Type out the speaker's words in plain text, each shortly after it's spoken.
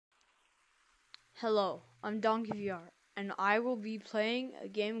Hello, I'm Donkey VR, and I will be playing a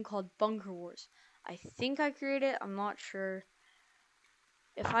game called Bunker Wars. I think I created it, I'm not sure.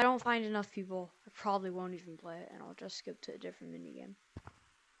 If I don't find enough people, I probably won't even play it, and I'll just skip to a different minigame.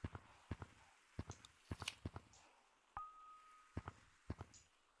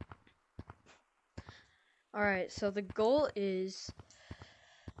 Alright, so the goal is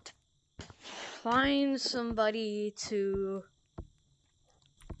to find somebody to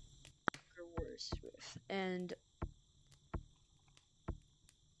Bunker Wars with, and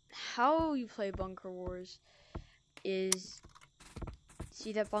how you play Bunker Wars is,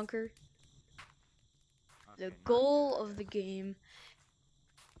 see that bunker? The goal of the game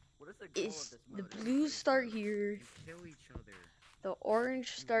is the blues start here, the orange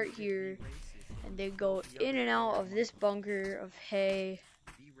start here, and they go in and out of this bunker of hay,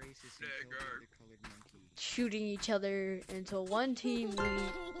 shooting each other until one team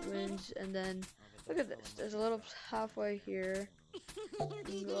wins. And then look at this, there's a little halfway here.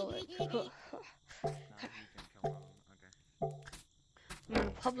 You go like, I'm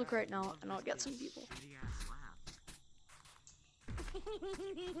in public right now, and I'll get some people.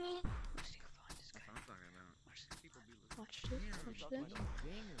 Watch this. Watch this.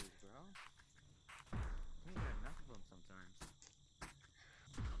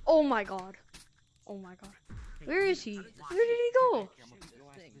 Oh my god. Oh my god. Where is he? Where did he go?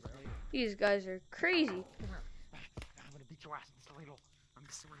 These guys are crazy. I'm gonna beat your ass with this ladle. I'm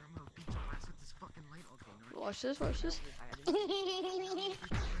gonna beat your ass with this fucking ladle. Okay, no. Watch this, watch this.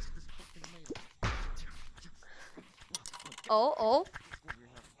 Oh.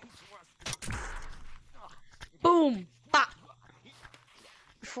 Boom! Bop!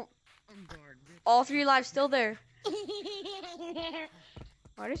 All 3 lives still there.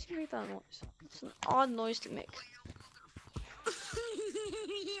 Why does he make that noise? It's an odd noise to make.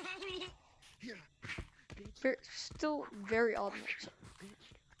 Still very odd noise.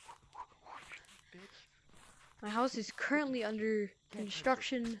 My house is currently under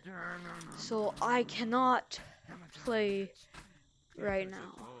construction, so I cannot play right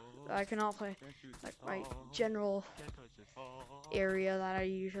now. I cannot play like my general area that I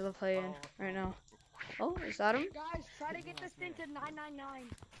usually play in right now. Oh, is that him? Guys, try to get this thing to 999.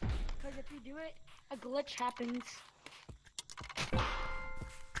 Because if you do it, a glitch happens.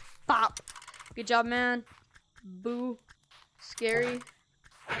 Bop! Good job, man. Boo. Scary.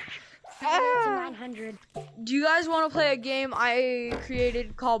 It's 900. Do you guys want to play a game I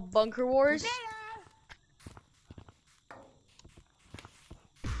created called Bunker Wars?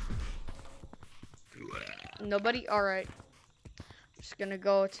 Nobody? Alright. Just gonna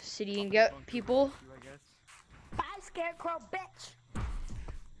go to city and get people. Bye, Scarecrow, bitch!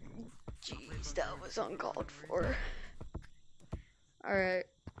 Jeez, that was uncalled for. Alright.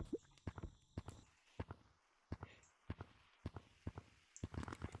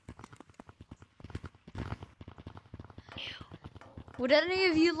 Would any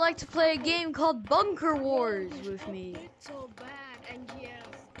of you like to play a game called Bunker Wars with me? It's so bad, and yes.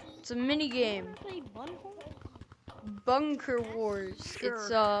 It's a mini game. Bunker Wars.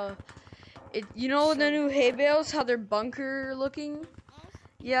 Sure. It's you know the new hay bales, how they're bunker looking?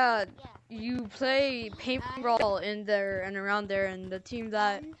 Yeah, you play paintball in there and around there, and the team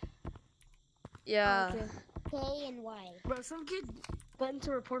that, yeah. K and Y. Bro, some kid threatened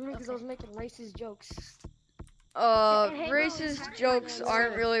to report me because I was making racist jokes. Racist jokes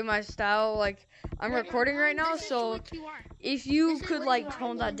aren't really my style. Like, I'm recording right now, so if you could like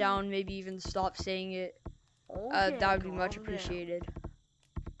tone that down, maybe even stop saying it, that would be much appreciated.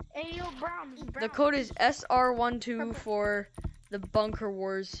 Hey, yo, Brown. The code is SR12 for the Bunker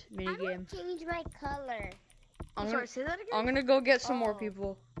Wars I minigame. want to change my color. Sorry, say that again? I'm gonna go get some more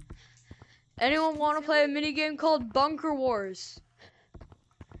people. Anyone want to play a minigame called Bunker Wars?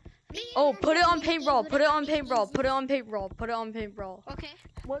 Oh, put it on paintball. Put it on paintball. Put it on paintball. Put it on paintball. Okay.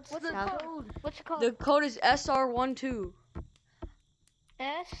 What's the code? What's the code? The code is SR12.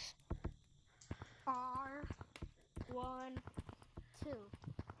 S R 1 2.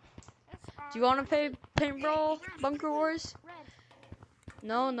 Do you want to play paintball Bunker Wars? Red.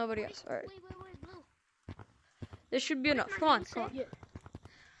 No, nobody else. All right. Wait, blue. This should be enough. Come on, come on. Yeah.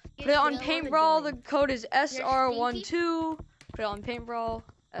 Put it on paintball. The code is SR12. Put it on paintball.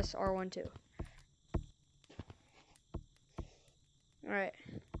 SR12. Alright.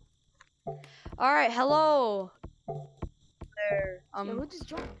 Alright, hello. There. I'm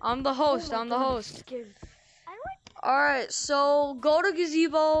the host. I'm the host. Alright, so go to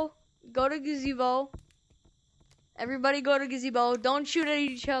gazebo. Go to gazebo. Everybody go to gazebo. Don't shoot at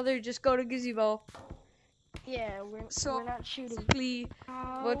each other. Just go to gazebo. Yeah, So- we're not shooting. Basically,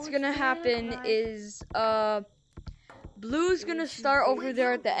 what's gonna happen is blue's gonna start over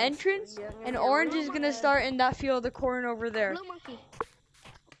there at the entrance, and orange is gonna start in that field of the corn over there. Blue monkey.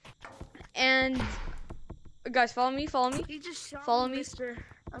 And guys, follow me. He just shot Follow me. mister.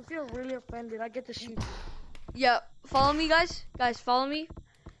 I feel really offended. I get to shoot. Yeah, follow me, guys. Guys, follow me.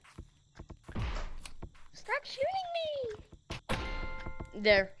 Stop shooting me!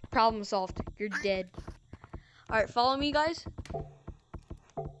 There, problem solved. You're dead. All right, follow me, guys.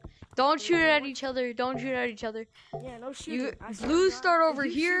 Don't shoot at each other. Don't shoot at each other. Yeah, no shooting. You I swear blue to God, start if over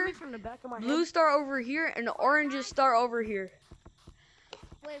you shoot here. me from the back of my Blue head, start over here, and oranges start over here.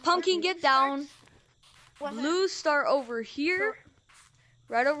 Wait, Pumpkin, what? get down. What? Blue start over here,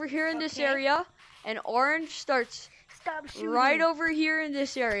 right over here in this Okay. area, and orange starts Stop shooting. right over here in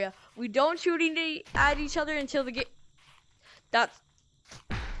this area. We don't shoot at each other until the game. That's.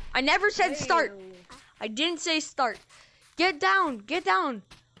 I never said start. I didn't say start. Get down. Get down.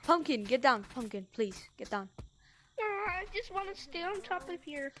 Pumpkin, get down. Pumpkin, please get down. I just want to stay on top of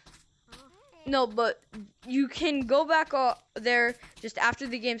here. No, but you can go back there just after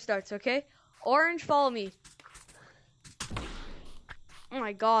the game starts, okay? Orange, follow me. Oh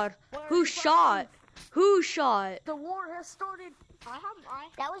my God. Who shot? Who shot? The war has started.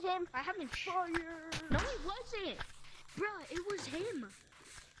 That was him. I haven't fired. No, it wasn't. Bruh, it was him.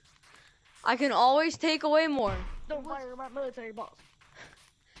 I can always take away more. Don't fire my military boss.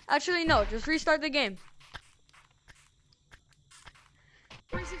 Actually, no. Just restart the game.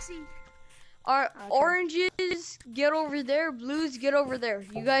 360. Oranges, get over there. Blues, get over there.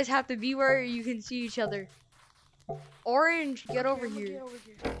 You guys have to be where you can see each other. Orange, get over Get here. over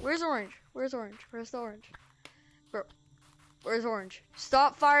here. Where's orange? Where's orange? Where's the orange? Bro, where's orange?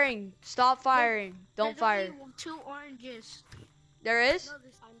 Stop firing. Stop firing. Don't There's fire. only 2 oranges. There is? No,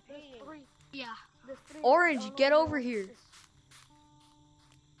 there's three. Yeah. Orange, get over here.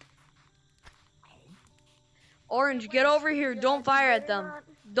 Orange, get over here. Don't fire at them.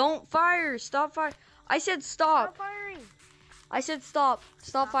 Don't fire. Stop fire. I said stop. Stop firing. I said stop.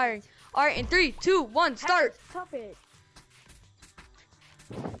 Stop firing. All right, in 3, 2, 1, start. Stop it.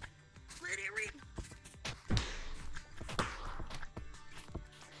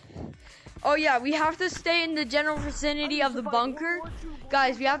 Oh yeah, we have to stay in the general vicinity of the bunker.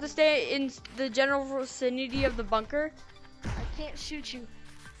 Guys, we have to stay in the general vicinity of the bunker. I can't shoot you.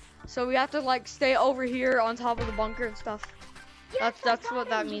 So we have to like stay over here on top of the bunker and stuff. That's what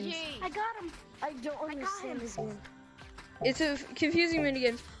that means. I got him. I don't understand this game. It's a confusing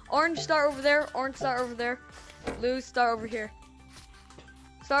minigame. Orange, start over there. Orange, start over there. Blue, start over here.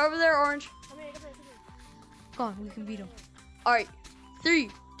 Start over there, orange. Come here, come here, come here. Come on, we can beat him. All right, 3,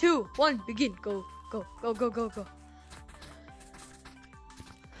 2, 1, begin. Go, go, go, go, go, go.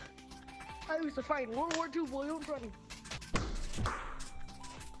 I used to fight in World War II, boy. Don't run.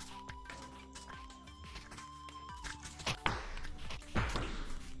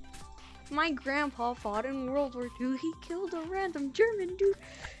 My grandpa fought in World War II. He killed a random German dude.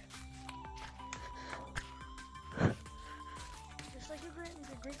 Just like your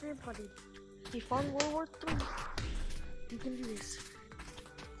great-grandpa did. He fought in World War III. You can do this.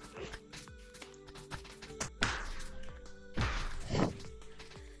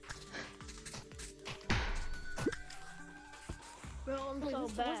 Bro, I'm so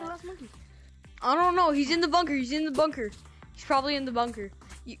Where's the bad. last monkey? I don't know. He's in the bunker. He's in the bunker. He's probably in the bunker.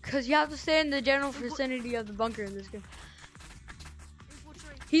 Because you have to stay in the general vicinity of the bunker in this game.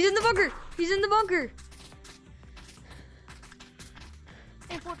 He's in the bunker. He's in the bunker.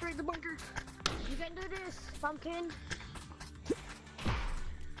 Infiltrate the bunker. You can do this, pumpkin.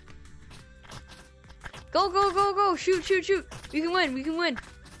 Go, go, go, go. Shoot, shoot, shoot. We can win. We can win.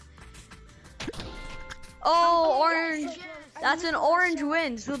 Oh, orange. That's an orange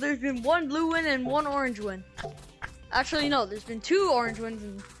win. So there's been 1 blue win and 1 orange win. Actually, no. There's been 2 orange wins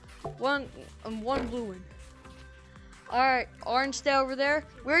and one blue win. All right, orange, stay over there.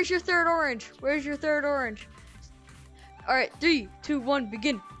 Where's your third orange? Where's your third orange? All right, 3, 2, 1,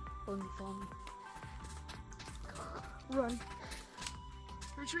 begin. Follow me, follow me. Run.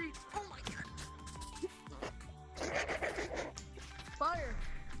 Retreat. Oh my god. Fire.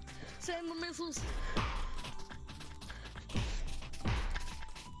 Send the missiles.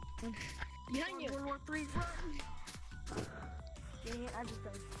 Behind you. World War III. Run. Dang it, I just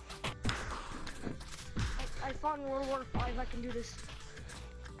died. I fought in World War V. I can do this.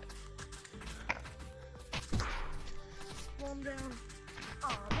 Slow him down.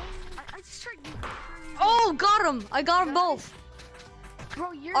 Aw, man. I just tried. Oh, got him. I got them both.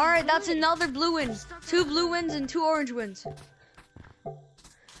 Bro, you're All right, that's good. another blue win. 2 blue wins and 2 orange wins.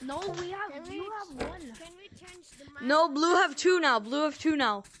 No, we have. Can You we- have 1. Can we No, blue have 2 now. Blue have 2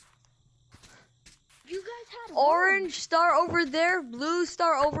 now. You guys had Orange star over there, blue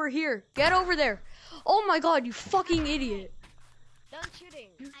star over here. Get over there. Oh my god, you fucking idiot. Done shooting.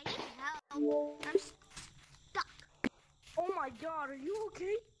 I need help. I'm stuck. Oh my god, are you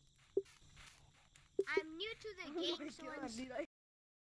okay? I'm new to the Oh game, my so god, I'm dude, I